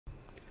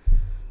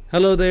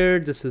Hello there,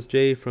 this is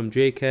Jay from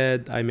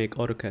JCAD. I make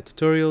AutoCAD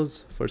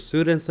tutorials for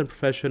students and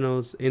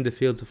professionals in the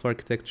fields of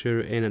architecture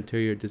and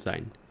interior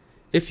design.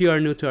 If you are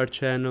new to our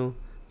channel,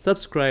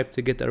 subscribe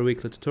to get our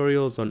weekly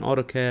tutorials on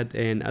AutoCAD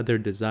and other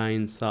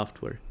design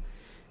software.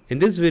 In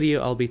this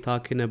video, I'll be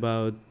talking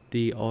about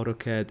the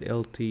Autocad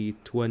LT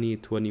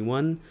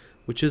 2021,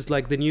 which is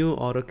like the new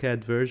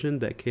AutoCAD version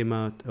that came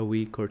out a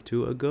week or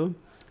two ago.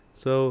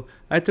 So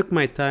I took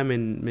my time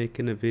in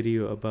making a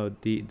video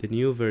about the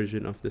new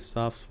version of the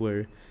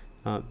software.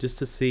 Just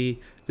to see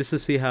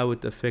how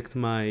it affect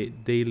my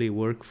daily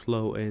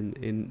workflow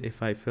and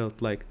if I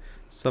felt like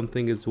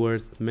something is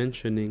worth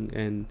mentioning,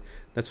 and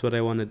that's what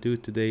I want to do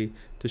today,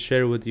 to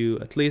share with you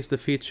at least the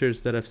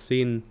features that I've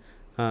seen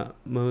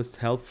most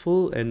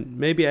helpful, and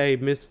maybe I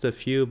missed a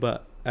few,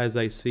 but as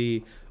I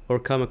see or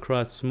come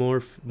across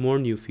more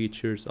new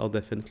features, I'll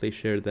definitely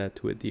share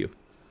that with you,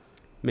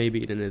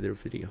 maybe in another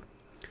video.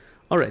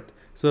 Alright,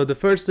 so the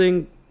first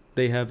thing,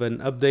 they have an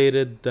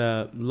updated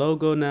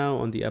logo now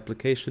on the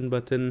application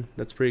button.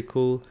 That's pretty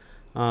cool.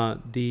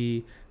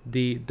 The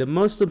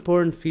most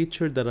important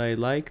feature that I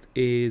liked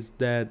is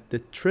that the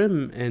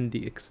trim and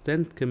the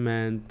extend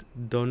command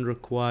don't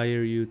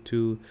require you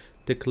to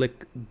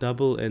click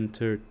double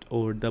enter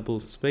or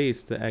double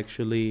space to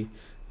actually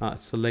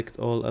select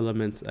all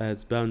elements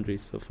as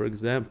boundaries. So for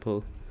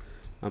example,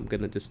 I'm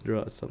gonna just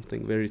draw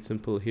something very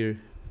simple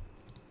here.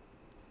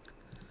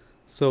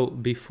 So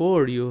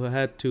before, you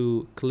had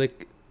to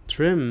click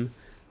trim,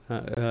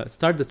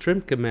 start the trim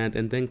command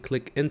and then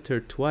click enter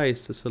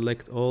twice to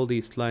select all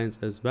these lines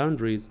as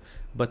boundaries,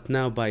 but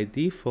now by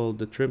default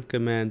the trim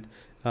command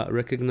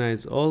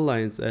recognize all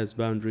lines as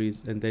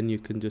boundaries, and then you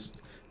can just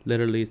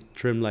literally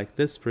trim like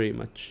this pretty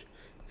much.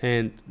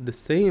 And the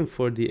same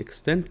for the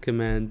extend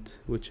command,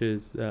 which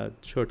is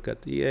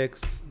shortcut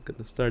EX. I'm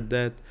gonna start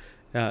that.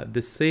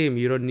 The same,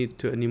 you don't need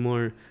to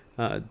anymore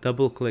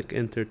double click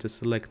enter to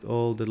select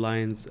all the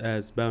lines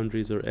as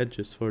boundaries or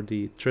edges for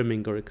the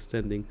trimming or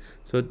extending.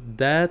 So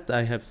that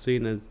I have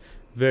seen as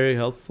very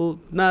helpful.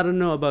 Now, I don't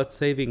know about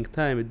saving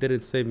time. It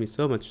didn't save me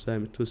so much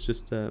time. It was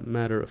just a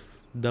matter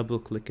of double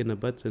clicking a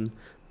button,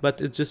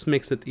 but it just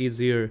makes it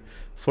easier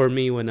for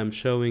me when I'm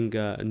showing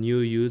new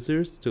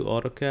users to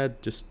AutoCAD,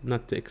 just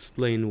not to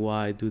explain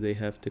why do they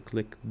have to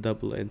click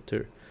double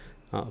enter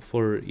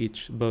for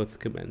both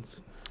commands.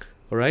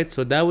 Alright,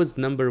 so that was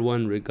number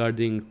one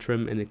regarding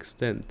trim and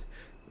extend.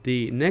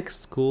 The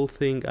next cool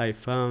thing I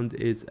found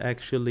is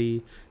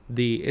actually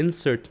the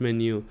insert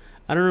menu.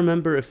 I don't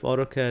remember if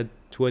AutoCAD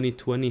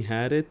 2020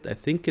 had it. I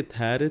think it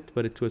had it,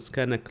 but it was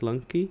kind of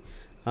clunky.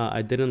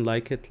 I didn't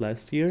like it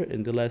last year,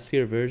 in the last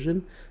year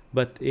version.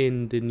 But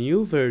in the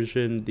new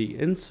version, the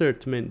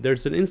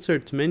there's an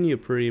insert menu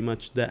pretty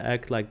much that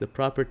act like the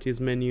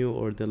properties menu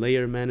or the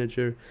layer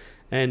manager.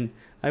 And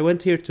I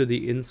went here to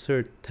the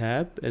insert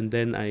tab, and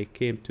then I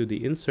came to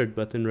the insert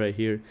button right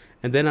here,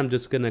 and then I'm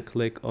just gonna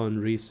click on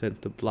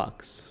recent to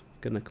blocks.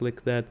 Gonna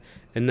click that,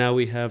 and now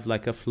we have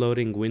like a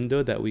floating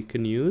window that we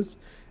can use,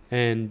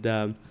 and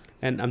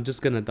I'm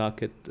just gonna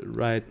dock it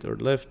right or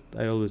left.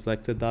 I always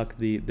like to dock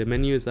the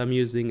menus I'm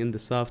using in the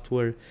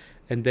software,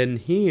 and then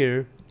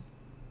here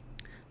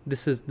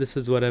this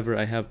is whatever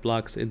I have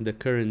blocks in the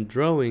current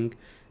drawing,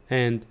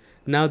 and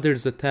now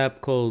there's a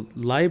tab called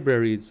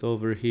libraries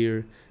over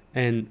here.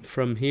 And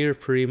from here,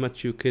 pretty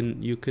much you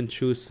can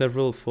choose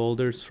several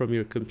folders from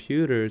your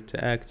computer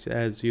to act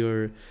as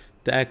your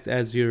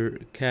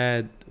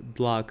CAD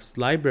blocks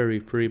library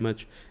pretty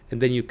much, and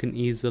then you can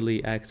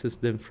easily access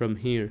them from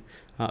here.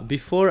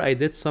 Before, I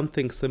did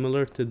something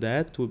similar to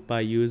that by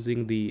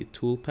using the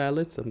tool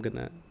palettes. I'm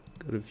gonna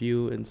go to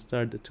view and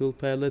start the tool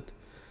palette,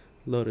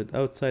 load it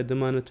outside the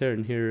monitor,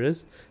 and here it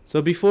is.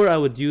 So before, I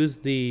would use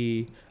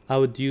the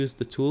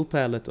tool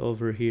palette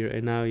over here,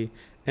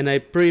 and I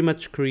pretty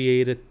much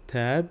created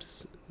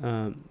tabs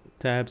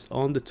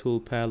on the tool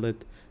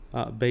palette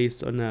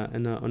based on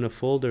a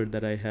folder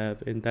that I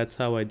have, and that's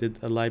how I did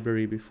a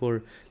library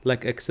before,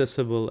 like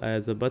accessible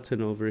as a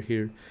button over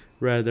here,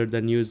 rather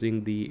than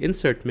using the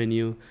insert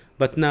menu.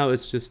 But now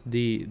it's just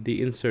the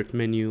insert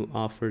menu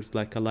offers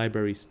like a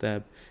libraries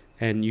tab,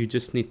 and you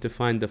just need to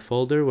find the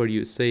folder where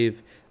you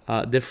save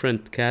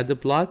different CAD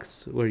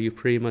blocks, where you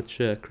pretty much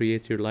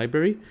create your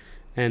library,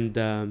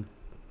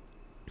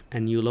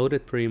 and you load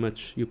it pretty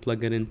much, you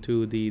plug it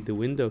into the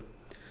window.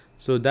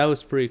 So that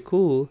was pretty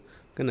cool.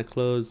 I'm gonna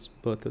close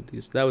both of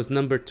these. That was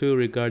number two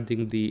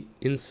regarding the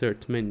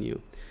insert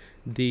menu.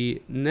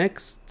 The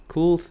next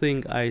cool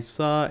thing I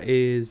saw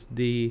is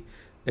the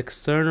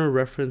external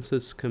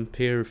references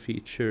compare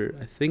feature.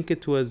 I think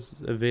it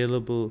was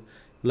available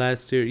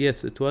last year.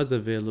 Yes, it was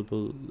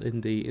available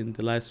in the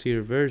last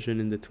year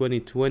version, in the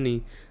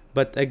 2020,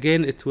 but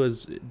again, it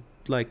was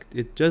like,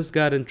 it just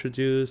got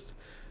introduced.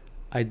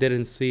 I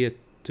didn't see it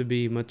to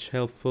be much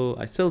helpful.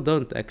 I still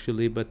don't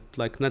actually, but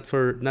like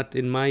not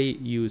in my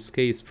use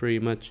case pretty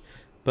much.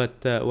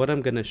 But what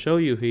I'm gonna show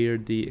you here,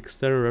 the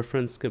external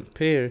reference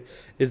compare,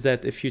 is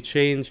that if you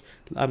change,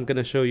 I'm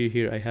gonna show you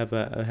here. I have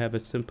a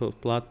simple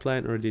plot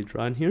plan already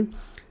drawn here,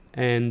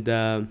 and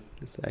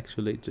let's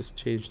actually just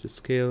change the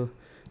scale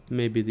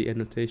maybe the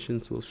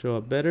annotations will show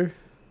up better.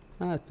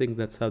 I think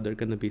that's how they're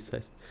gonna be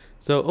sized.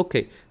 So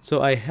okay,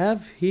 so I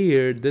have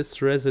here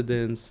this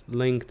residence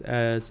linked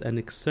as an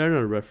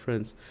external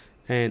reference,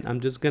 and I'm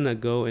just gonna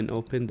go and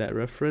open that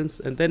reference,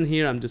 and then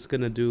here I'm just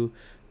gonna do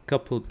a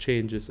couple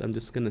changes. I'm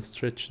just gonna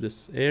stretch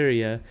this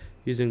area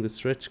using the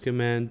stretch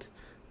command.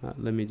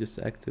 Let me just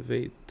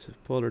activate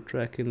polar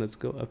tracking. Let's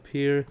go up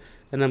here,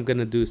 and I'm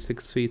gonna do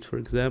 6 feet, for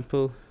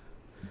example.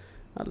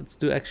 Let's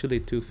do actually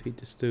 2 feet,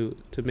 just to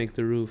make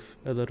the roof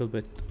a little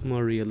bit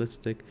more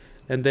realistic.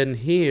 And then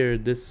here,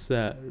 this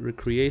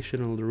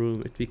recreational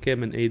room, it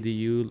became an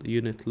ADU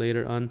unit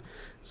later on.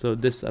 So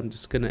this, I'm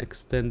just gonna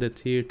extend it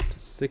here to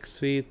 6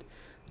 feet,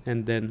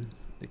 and then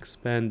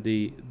expand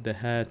the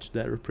hatch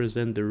that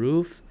represent the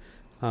roof.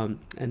 And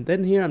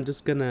then here, I'm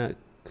just gonna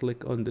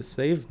click on the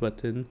save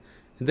button.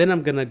 And then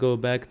I'm gonna go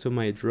back to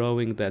my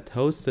drawing that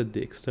hosted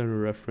the external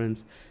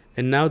reference.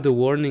 And now the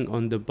warning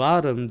on the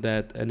bottom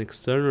that an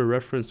external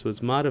reference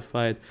was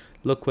modified,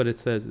 look what it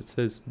says. It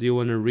says, do you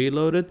want to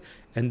reload it?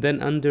 And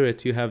then under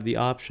it, you have the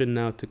option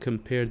now to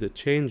compare the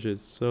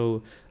changes.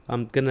 So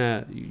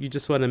you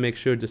just want to make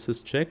sure this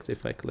is checked.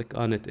 If I click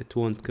on it, it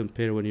won't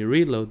compare when you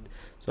reload.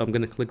 So I'm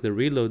going to click the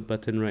reload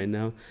button right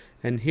now.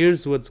 And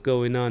here's what's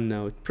going on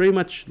now. It pretty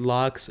much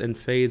locks and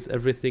fades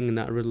everything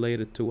not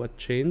related to what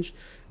changed.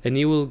 And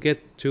you will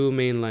get 2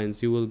 main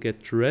lines. You will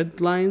get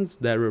red lines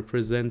that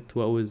represent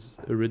what was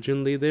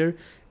originally there,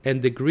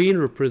 and the green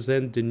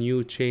represent the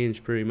new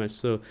change pretty much.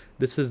 So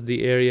this is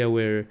the area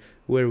where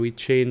we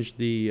changed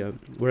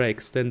where I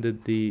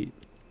extended the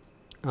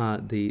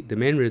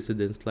main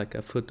residence like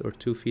a foot or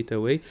 2 feet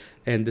away,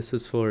 and this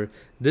is for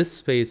this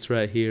space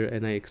right here,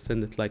 and I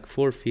extended like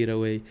 4 feet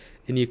away,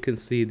 and you can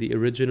see the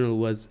original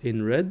was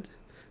in red.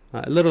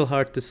 A little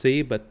hard to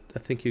see, but I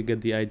think you get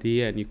the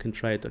idea, and you can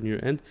try it on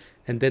your end.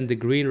 And then the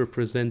green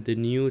represent the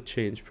new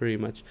change pretty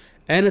much.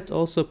 And it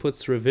also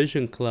puts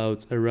revision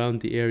clouds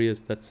around the areas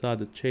that saw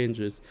the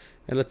changes.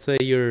 And let's say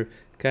you're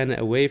kind of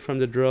away from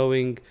the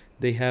drawing,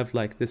 they have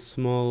like this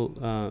small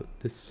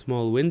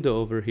window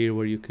over here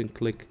where you can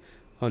click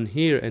on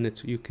here,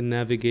 and you can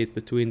navigate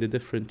between the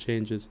different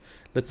changes.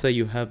 Let's say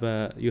you have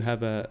a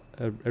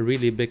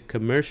really big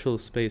commercial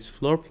space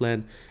floor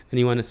plan, and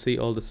you want to see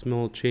all the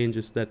small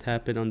changes that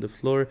happen on the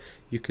floor.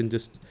 You can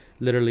just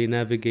literally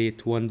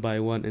navigate one by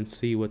one and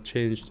see what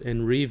changed,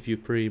 and review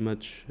pretty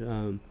much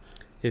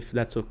if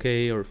that's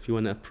okay, or if you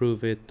want to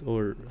approve it,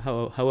 or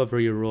however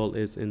your role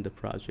is in the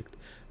project.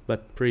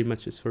 But pretty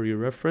much it's for your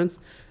reference.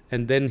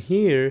 And then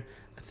here,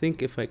 I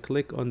think if I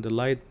click on the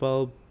light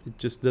bulb, it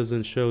just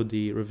doesn't show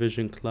the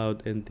revision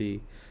cloud and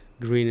the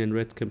green and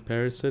red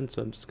comparison.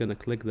 So I'm just gonna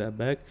click that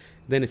back.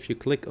 Then if you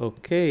click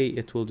OK,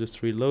 it will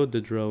just reload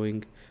the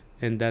drawing,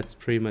 and that's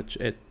pretty much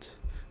it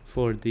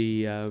for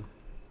the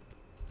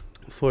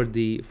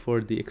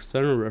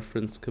external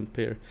reference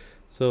compare.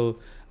 So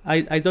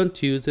I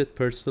don't use it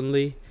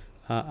personally.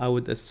 I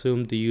would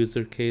assume the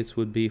user case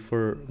would be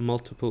for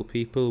multiple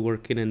people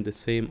working in the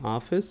same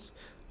office,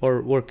 or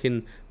work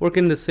in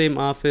the same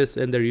office,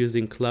 and they're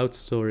using cloud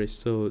storage.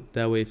 So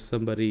that way, if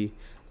somebody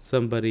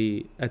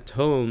at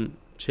home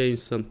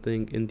changed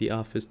something in the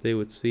office, they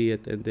would see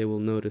it and they will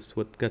notice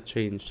what got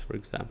changed, for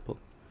example.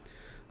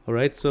 All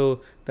right, so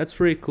that's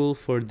pretty cool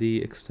for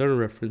the external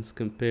reference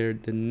compare.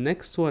 The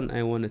next one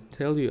I want to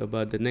tell you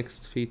about, the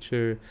next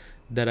feature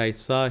that I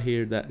saw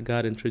here that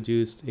got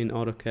introduced in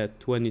AutoCAD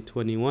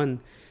 2021,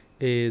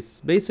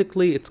 is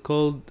basically, it's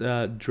called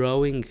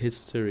drawing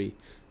history.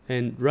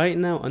 And right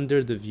now,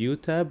 under the view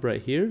tab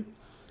right here,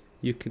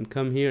 you can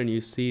come here and you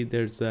see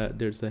there's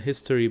a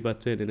history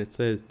button, and it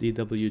says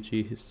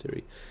DWG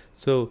history.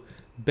 So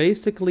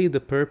basically the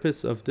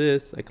purpose of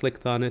this, I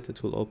clicked on it,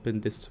 it will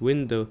open this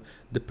window.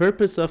 The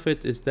purpose of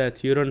it is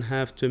that you don't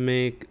have to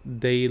make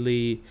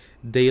daily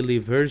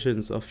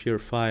versions of your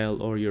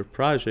file or your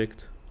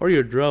project or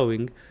your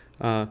drawing.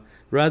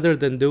 Rather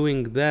than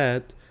doing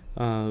that,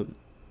 a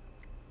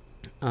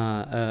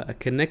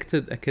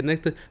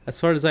connected, as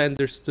far as I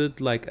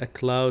understood, like a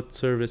cloud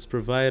service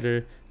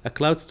provider, a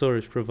cloud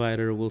storage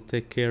provider will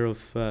take care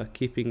of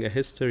keeping a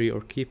history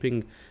or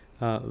keeping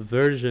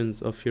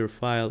versions of your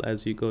file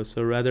as you go.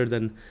 So rather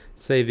than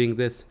saving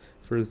this,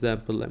 for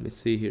example, let me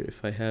see here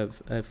if I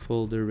have a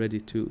folder ready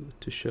to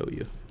show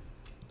you.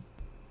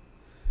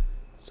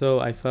 So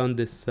I found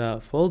this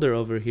folder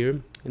over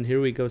here, and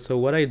here we go. So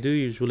what I do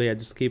usually, I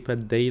just keep a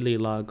daily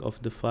log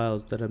of the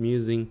files that I'm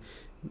using.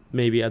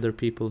 Maybe other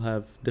people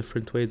have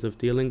different ways of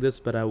dealing this,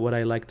 but what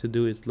I like to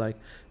do is like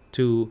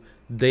to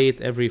date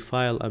every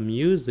file I'm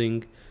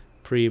using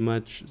pretty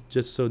much,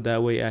 just so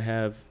that way I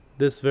have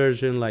this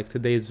version, like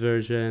today's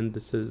version,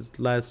 this is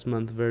last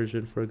month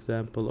version, for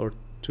example, or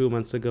 2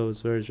 months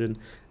ago's version.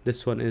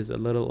 This one is a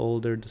little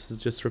older. This is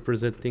just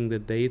representing the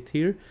date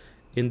here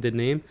in the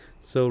name.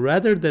 So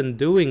rather than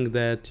doing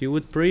that, you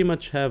would pretty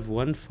much have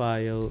one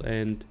file,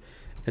 and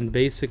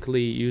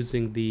basically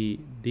using the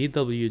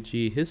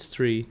DWG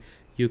history,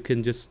 you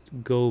can just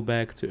go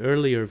back to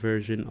earlier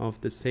version of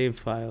the same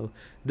file.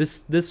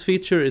 This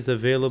feature is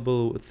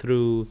available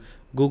through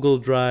Google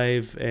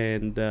Drive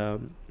and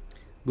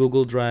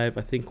Google Drive,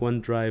 I think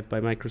OneDrive by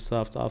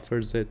Microsoft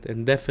offers it,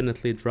 and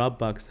definitely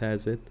Dropbox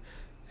has it,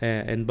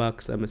 and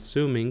Box, I'm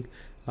assuming.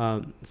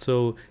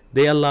 So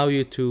they allow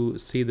you to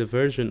see the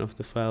version of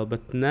the file,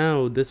 but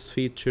now this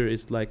feature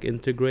is like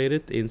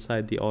integrated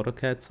inside the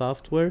AutoCAD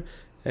software,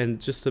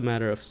 and just a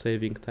matter of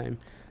saving time.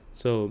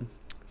 So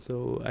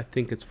I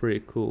think it's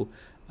pretty cool.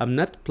 I'm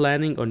not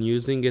planning on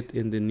using it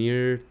in the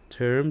near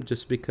term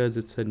just because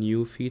it's a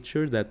new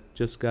feature that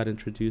just got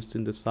introduced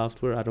in the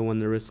software. I don't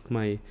want to risk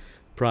my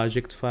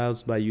project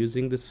files by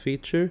using this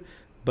feature,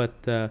 but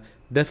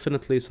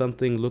definitely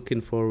something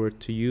looking forward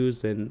to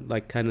use and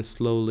like kind of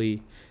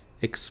slowly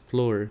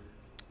explore.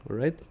 All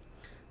right,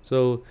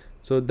 so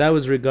that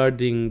was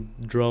regarding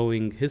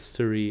drawing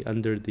history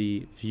under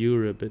the view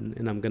ribbon,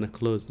 and I'm gonna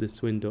close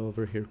this window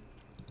over here.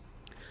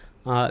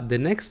 The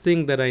next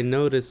thing that I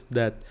noticed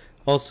that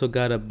also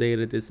got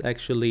updated is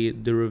actually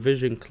the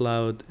revision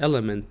cloud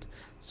element.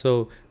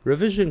 So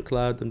revision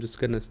cloud, I'm just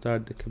gonna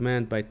start the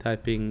command by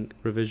typing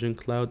revision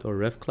cloud or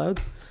rev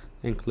cloud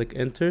and click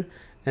enter.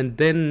 And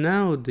then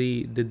now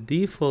the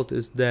default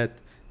is that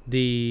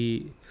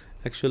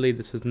actually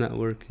this is not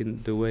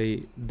working the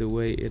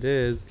way it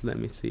is. Let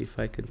me see if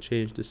I can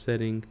change the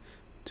setting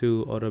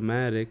to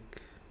automatic.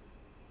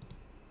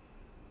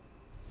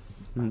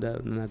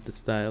 Not the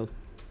style.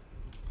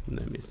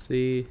 Let me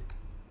see.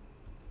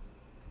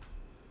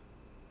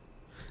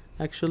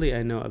 Actually,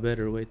 I know a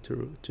better way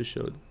to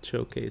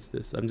showcase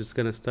this. I'm just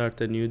gonna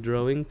start a new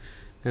drawing,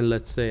 and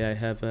let's say I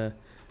have a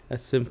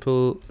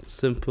simple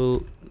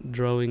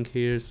drawing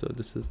here. So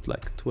this is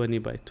like 20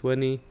 by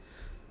 20.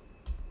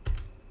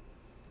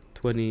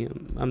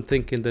 I'm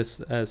thinking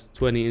this as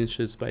 20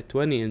 inches by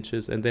 20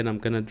 inches, and then I'm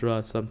gonna draw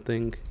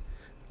something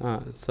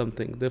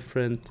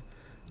different.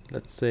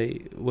 Let's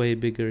say way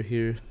bigger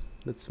here.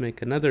 Let's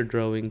make another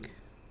drawing,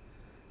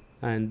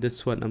 and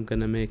this one I'm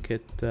gonna make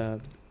it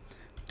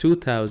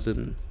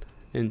 2000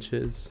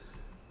 inches.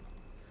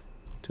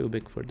 Too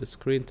big for the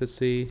screen to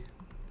see.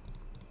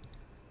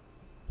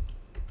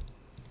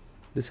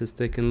 This is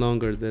taking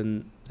longer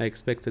than I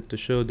expected to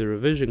show the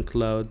revision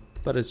cloud,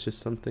 but it's just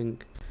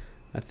something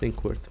I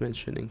think worth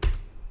mentioning.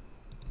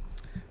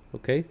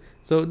 Okay,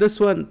 so this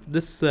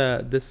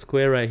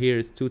square right here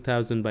is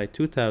 2000 by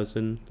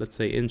 2000, let's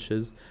say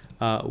inches,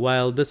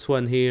 while this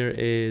one here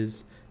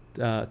is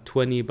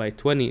 20 by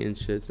 20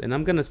 inches. And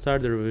I'm gonna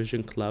start the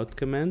revision cloud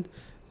command,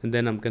 and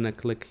then I'm gonna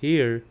click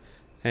here,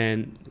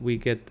 and we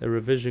get a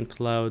revision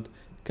cloud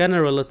kind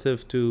of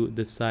relative to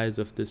the size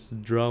of this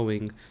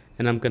drawing.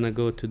 And I'm gonna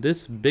go to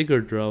this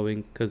bigger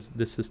drawing because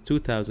this is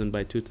 2000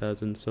 by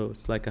 2000, so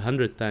it's like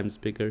 100 times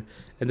bigger.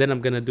 And then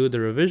I'm gonna do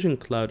the revision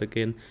cloud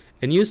again,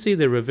 and you see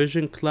the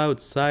revision cloud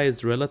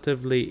size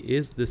relatively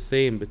is the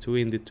same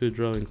between the two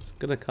drawings. I'm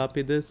gonna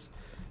copy this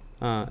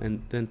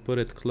and then put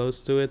it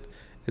close to it,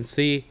 and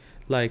see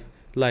like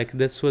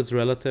this was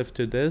relative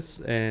to this,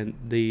 and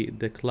the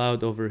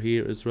cloud over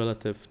here is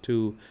relative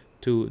to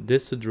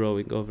this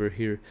drawing over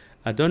here.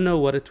 I don't know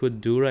what it would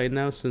do right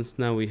now, since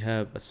now we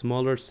have a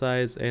smaller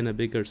size and a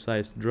bigger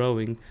size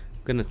drawing.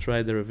 I'm gonna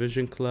try the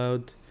revision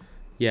cloud.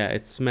 Yeah,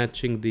 it's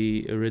matching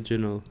the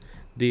original,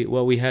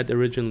 what we had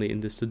originally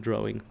in this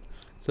drawing.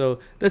 So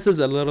this is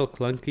a little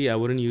clunky. I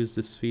wouldn't use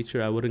this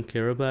feature. I wouldn't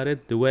care about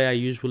it. The way I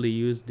usually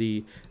use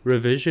the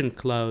revision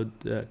cloud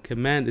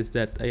command is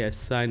that I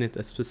assign it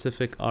a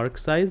specific arc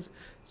size.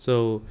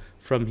 So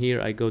from here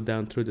I go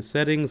down through the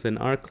settings and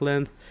arc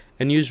length,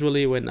 and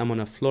usually when I'm on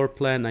a floor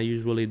plan I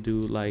usually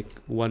do like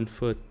 1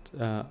 foot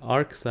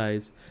arc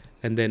size,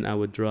 and then I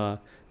would draw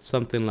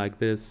something like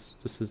this.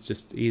 This is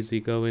just easy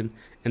going.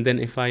 And then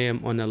if I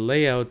am on a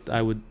layout,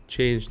 I would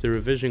change the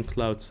revision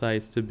cloud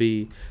size to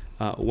be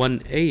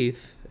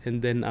 1/8,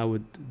 and then I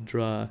would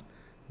draw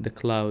the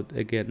cloud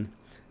again.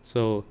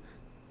 So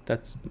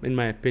that's, in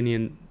my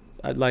opinion,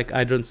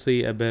 I don't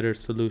see a better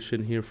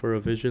solution here for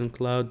revision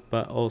cloud,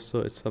 but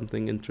also it's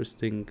something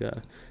interesting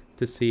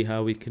to see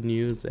how we can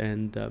use.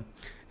 And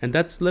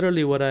that's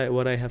literally what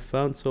I have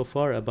found so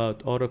far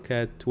about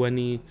AutoCAD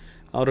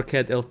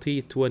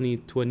LT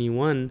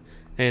 2021.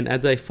 And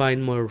as I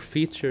find more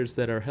features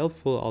that are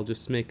helpful, I'll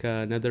just make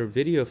another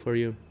video for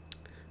you.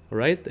 All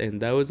right, and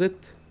that was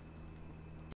it.